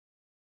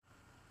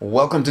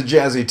Welcome to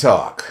Jazzy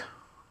Talk.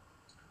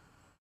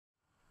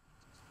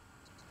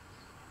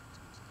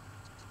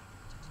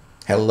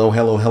 Hello,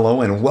 hello, hello,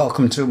 and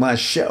welcome to my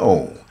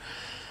show.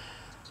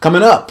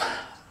 Coming up,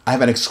 I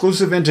have an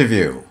exclusive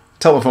interview,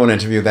 telephone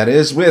interview that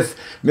is, with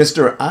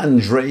Mr.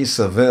 Andrey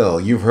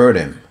Seville. You've heard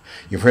him.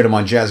 You've heard him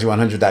on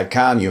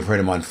Jazzy100.com. You've heard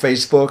him on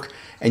Facebook.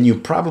 And you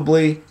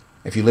probably,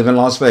 if you live in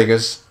Las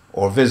Vegas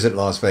or visit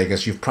Las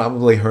Vegas, you've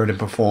probably heard him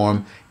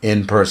perform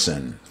in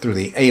person through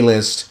the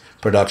A-List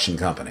production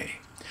company.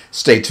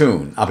 Stay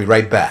tuned. I'll be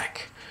right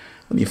back.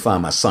 Let me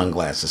find my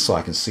sunglasses so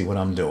I can see what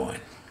I'm doing.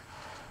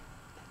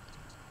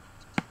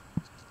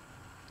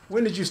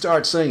 When did you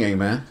start singing,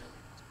 man?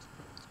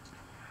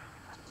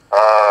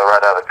 Right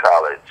out of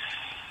college.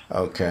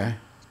 Okay.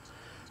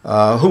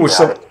 Who was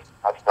some?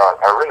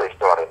 I really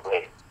started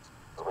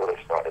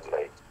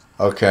late.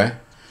 Okay.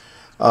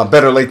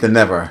 Better late than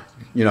never.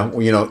 You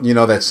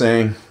know that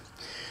saying.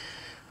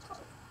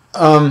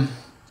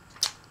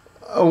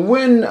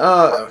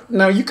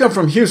 Now you come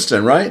from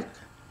Houston, right?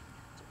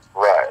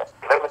 Right.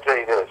 Let me tell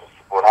you this.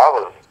 When I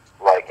was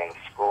like in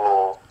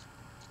school,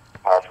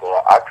 high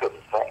school, I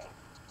couldn't sing.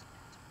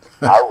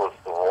 I was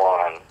the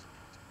one,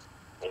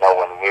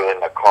 when we were in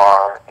the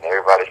car and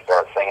everybody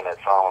started singing that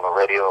song on the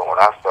radio, and when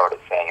I started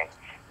singing,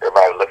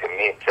 everybody would look at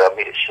me and tell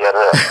me to shut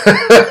up.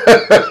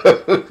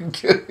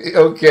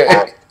 Okay.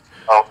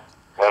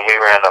 When we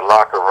were in the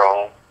locker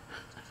room,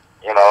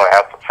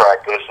 after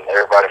practice, and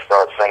everybody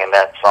started singing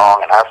that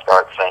song, and I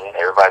started singing,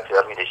 everybody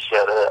told me to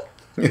shut up.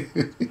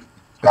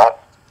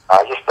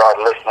 I just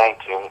started listening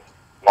to,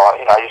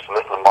 I used to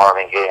listen to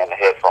Marvin Gaye in the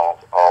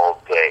headphones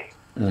all day,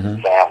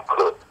 Sam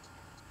Cooke.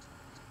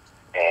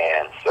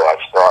 And so I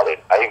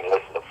even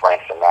listened to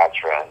Frank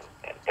Sinatra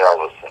and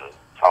Elvis and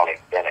Tony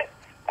Bennett,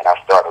 and I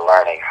started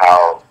learning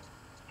how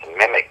to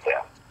mimic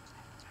them.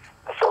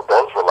 And so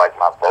those were like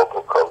my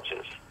vocal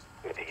coaches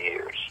through the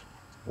years.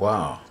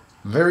 Wow.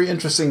 Very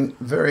interesting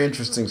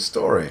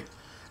story.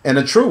 And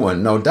a true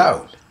one, no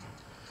doubt.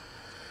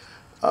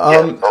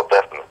 Yes, oh,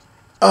 definitely.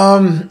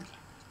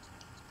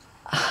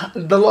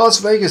 The Las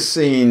Vegas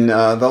scene,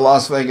 the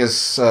Las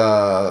Vegas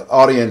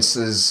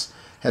audiences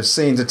has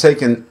seemed to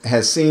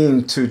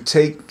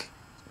take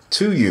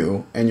to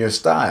you and your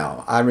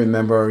style. I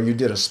remember you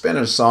did a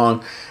Spinner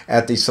song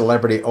at the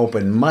Celebrity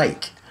Open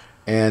Mic,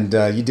 and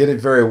you did it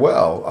very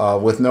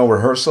well with no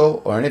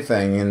rehearsal or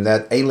anything, and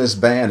that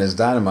A-list band is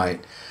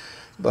dynamite.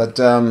 But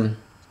do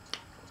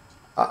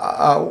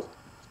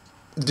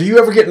you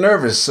ever get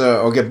nervous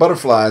or get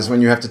butterflies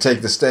when you have to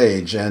take the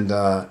stage and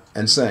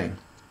sing?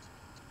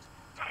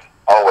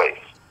 Always.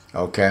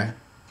 Okay.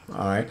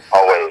 All right.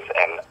 Always.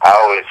 And I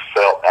always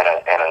felt, and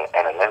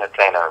an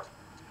entertainer,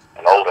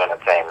 an old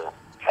entertainer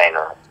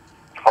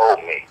told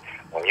me,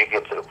 when you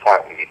get to the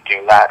point where you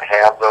do not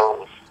have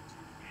those,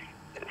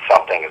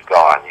 something is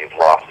gone. You've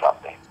lost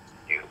something.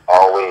 You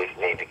always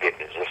need to get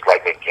this, just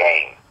like a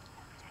game.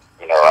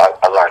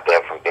 I learned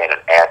that from being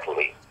an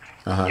athlete.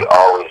 You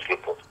always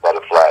get those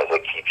butterflies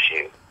that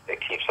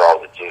keeps all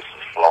the juices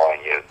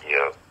flowing, your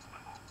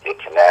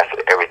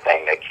tenacity,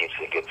 everything that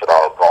gets it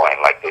all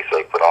going. Like they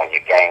say, put on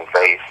your game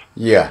face.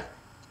 Yeah.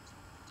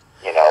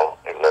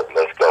 And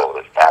let's go.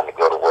 It's time to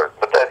go to work.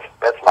 But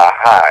that's my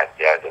high,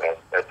 Jazzy.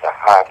 That's a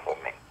high for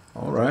me.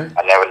 All right.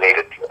 I never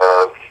needed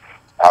drugs,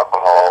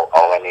 alcohol.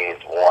 All I need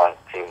is 1,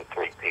 2,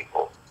 3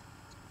 people.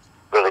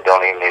 Really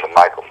don't even need a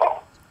microphone.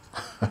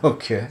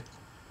 Okay.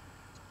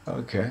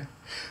 Okay.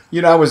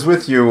 I was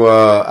with you.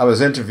 I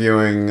was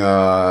interviewing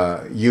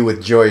you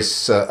with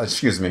Joyce.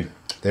 Excuse me.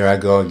 There I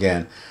go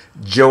again.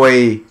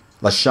 Joey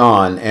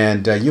LaShawn,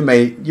 and you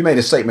made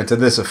a statement to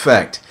this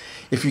effect: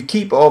 if you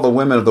keep all the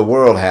women of the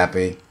world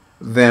happy,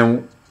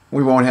 then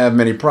we won't have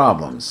many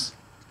problems.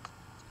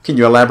 Can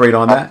you elaborate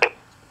on that?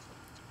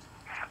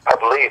 I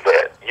believe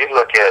that. You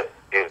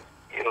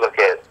look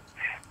at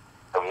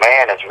a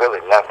man is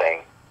really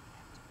nothing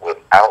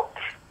without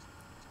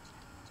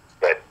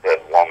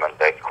that woman,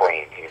 that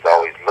queen. He's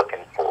always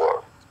looking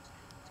for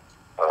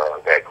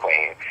that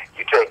queen.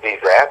 You take these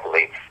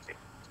athletes,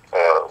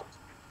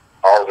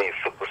 all these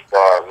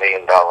superstar $1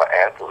 million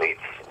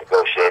athletes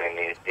negotiating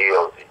these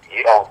deals.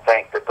 You don't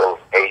think that those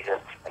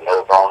agents and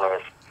those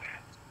owners,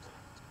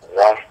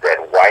 once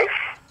that wife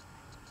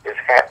is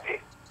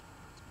happy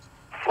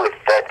with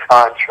that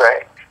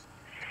contract,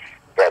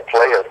 that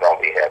player's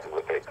gonna be happy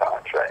with their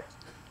contract.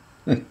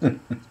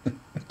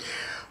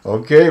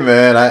 Okay,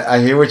 man. I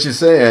hear what you're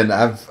saying.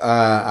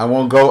 I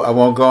won't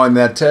go in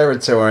that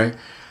territory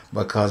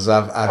because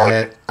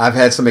I've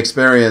had some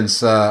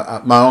experience.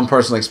 My own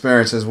personal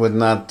experiences would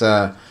not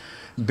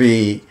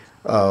be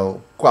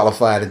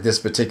qualified at this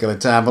particular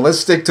time. But let's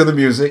stick to the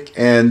music.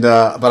 And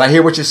but I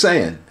hear what you're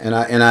saying, and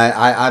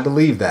I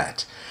believe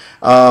that.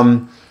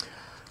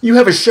 You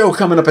have a show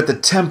coming up at the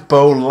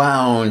Tempo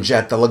Lounge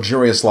at the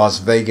luxurious Las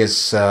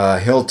Vegas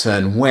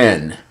Hilton.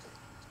 When?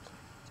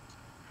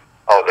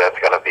 Oh, that's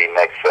going to be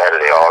next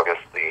Saturday,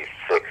 August the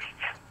 6th.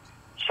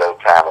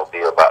 Showtime will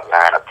be about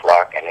 9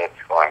 o'clock, and it's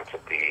going to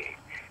be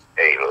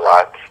a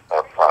lot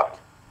of fun.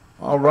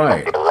 All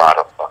right. A lot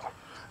of fun.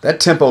 that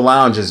Tempo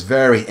Lounge is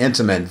very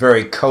intimate,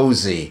 very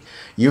cozy.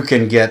 You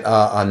can get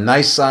a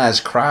nice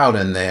sized crowd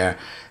in there,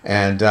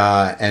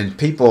 and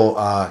people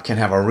can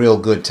have a real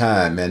good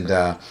time.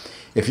 And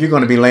if you're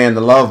going to be laying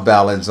the love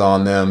ballads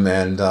on them,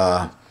 and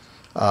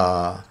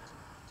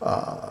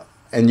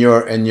in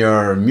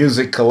your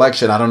music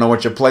collection, I don't know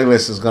what your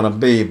playlist is going to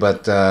be,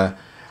 but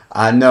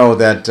I know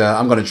that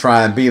I'm going to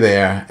try and be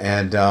there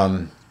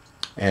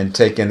and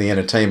take in the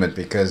entertainment,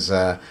 because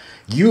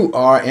you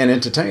are an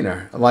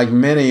entertainer, like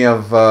many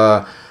of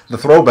the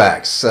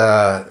throwbacks,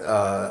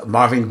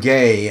 Marvin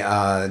Gaye,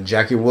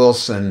 Jackie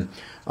Wilson,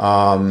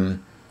 many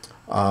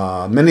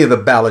of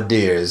the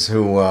balladeers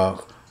who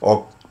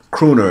or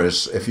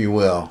crooners, if you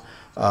will.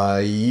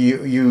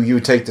 You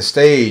take the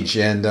stage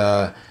and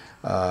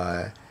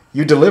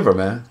you deliver,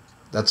 man.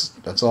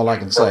 That's all I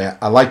can say.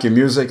 I like your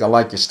music. I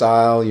like your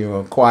style.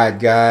 You're a quiet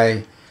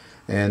guy,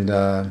 and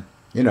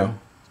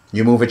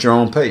you move at your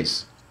own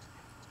pace.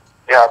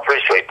 Yeah, I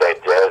appreciate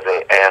that,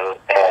 Jazzy. And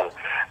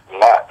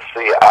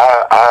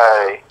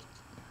I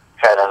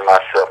had in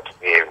myself to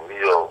be a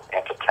real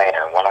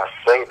entertainer. And when I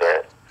say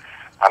that,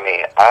 I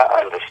mean,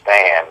 I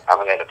understand.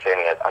 I'm an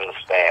entertainer that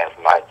understands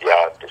my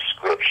job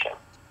description.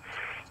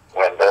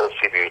 When those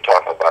people you're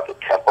talking about the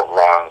Temple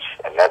Lounge,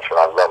 and that's what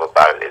I love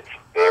about it.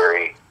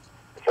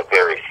 It's a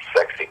very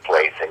sexy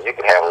place, and you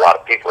can have a lot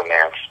of people in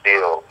there, and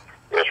still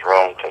there's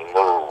room to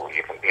move.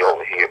 You can be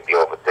over here, be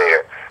over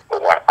there.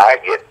 But when I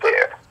get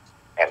there,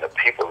 and the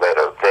people that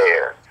are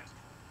there,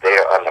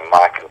 they're under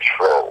my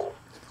control,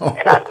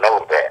 and I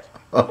know that.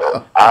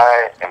 So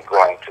I am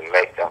going to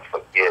make them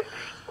forget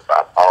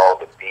about all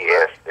the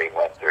BS they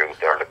went through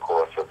during the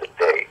course of the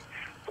day.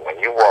 So when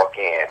you walk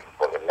in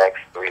for the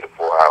next 3 to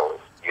 4 hours,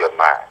 you're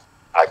mine.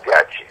 I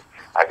got you.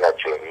 I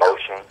got your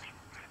emotions.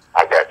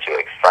 I got your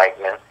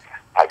excitement.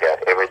 I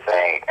got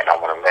everything, and I'm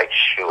going to make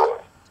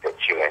sure that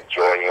you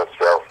enjoy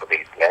yourself for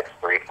these next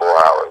 3 to 4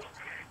 hours.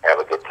 Have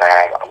a good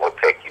time. I'm going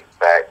to take you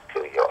back to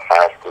your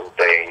high school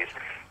days.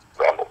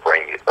 I'm going to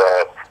bring you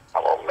up.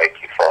 I'm going to make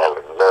you fall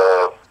in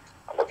love.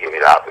 I'm going to give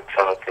you the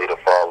opportunity to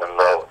fall in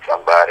love with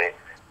somebody.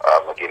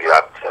 I'm going to give you the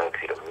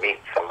opportunity to meet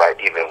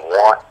somebody, even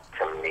want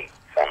to meet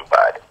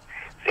somebody.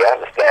 See, I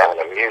understand when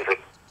the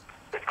music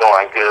is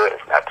going good,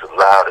 it's not too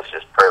loud, it's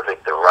just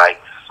perfect. The right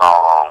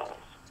songs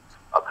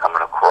are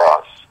coming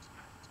across.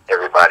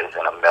 Everybody's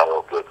in a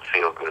mellow, good,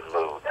 feel-good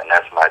mood, and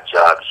that's my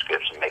job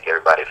description, make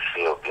everybody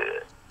feel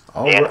good.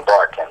 And a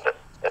bartender.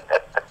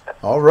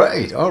 All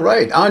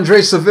right.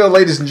 Andrey Seville,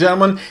 ladies and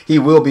gentlemen, he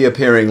will be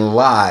appearing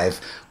live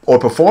or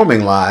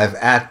performing live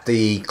at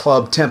the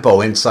Club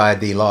Tempo inside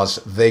the Las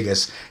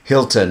Vegas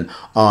Hilton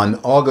on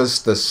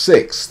August the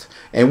 6th.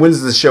 And when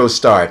does the show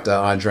start,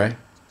 Andrey?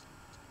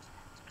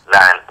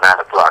 9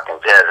 o'clock. And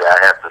Jazzy, I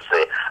have to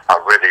say, I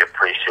really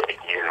appreciate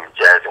you,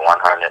 Jazzy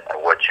 100,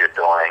 and what you're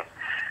doing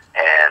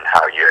and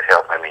how you're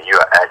helping. I mean,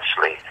 you're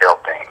actually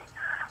helping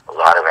a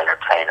lot of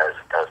entertainers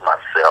as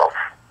myself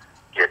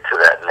get to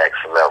that next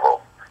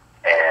level.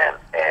 And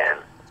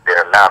there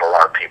are not a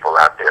lot of people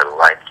out there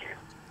like you.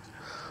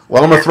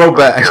 Well, I'm a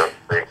throwback.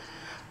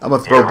 I'm a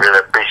throwback. You're really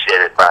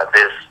appreciated by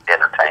this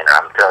entertainer.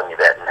 I'm telling you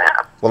that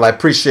now. Well, I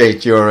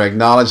appreciate your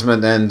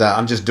acknowledgement, and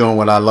I'm just doing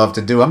what I love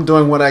to do. I'm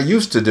doing what I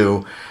used to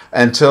do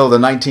until the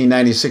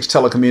 1996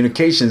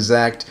 Telecommunications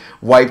Act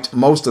wiped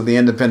most of the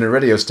independent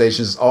radio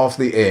stations off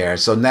the air.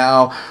 So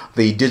now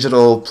the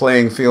digital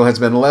playing field has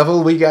been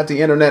leveled. We got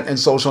the internet and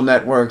social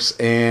networks,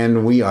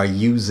 and we are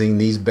using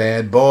these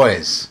bad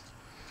boys.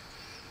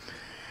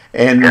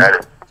 And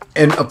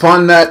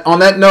on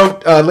that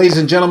note, ladies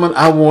and gentlemen,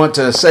 I want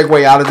to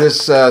segue out of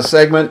this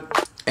segment.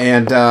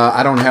 And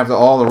I don't have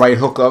all the right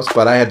hookups,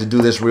 but I had to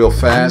do this real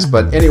fast.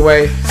 But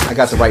anyway, I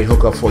got the right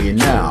hookup for you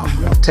now.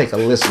 Take a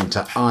listen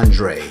to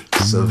Andrey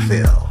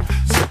Seville.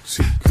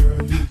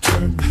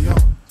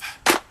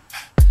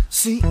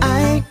 See,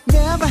 I ain't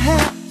never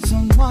had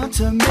someone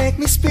to make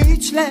me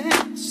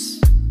speechless,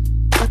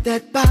 but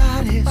that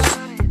body's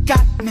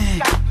got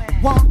me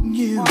wanting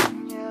you.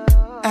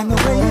 And the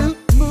way you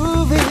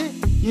move it,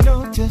 you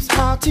know just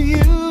how to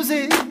use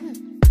it.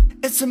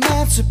 It's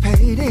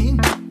emancipating,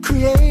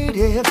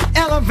 creative,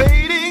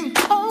 elevating.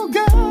 Oh,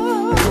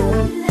 girl,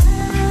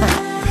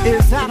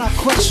 is that a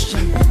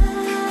question?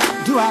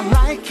 Do I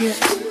like it?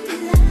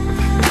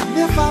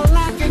 If I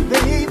like it,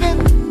 baby,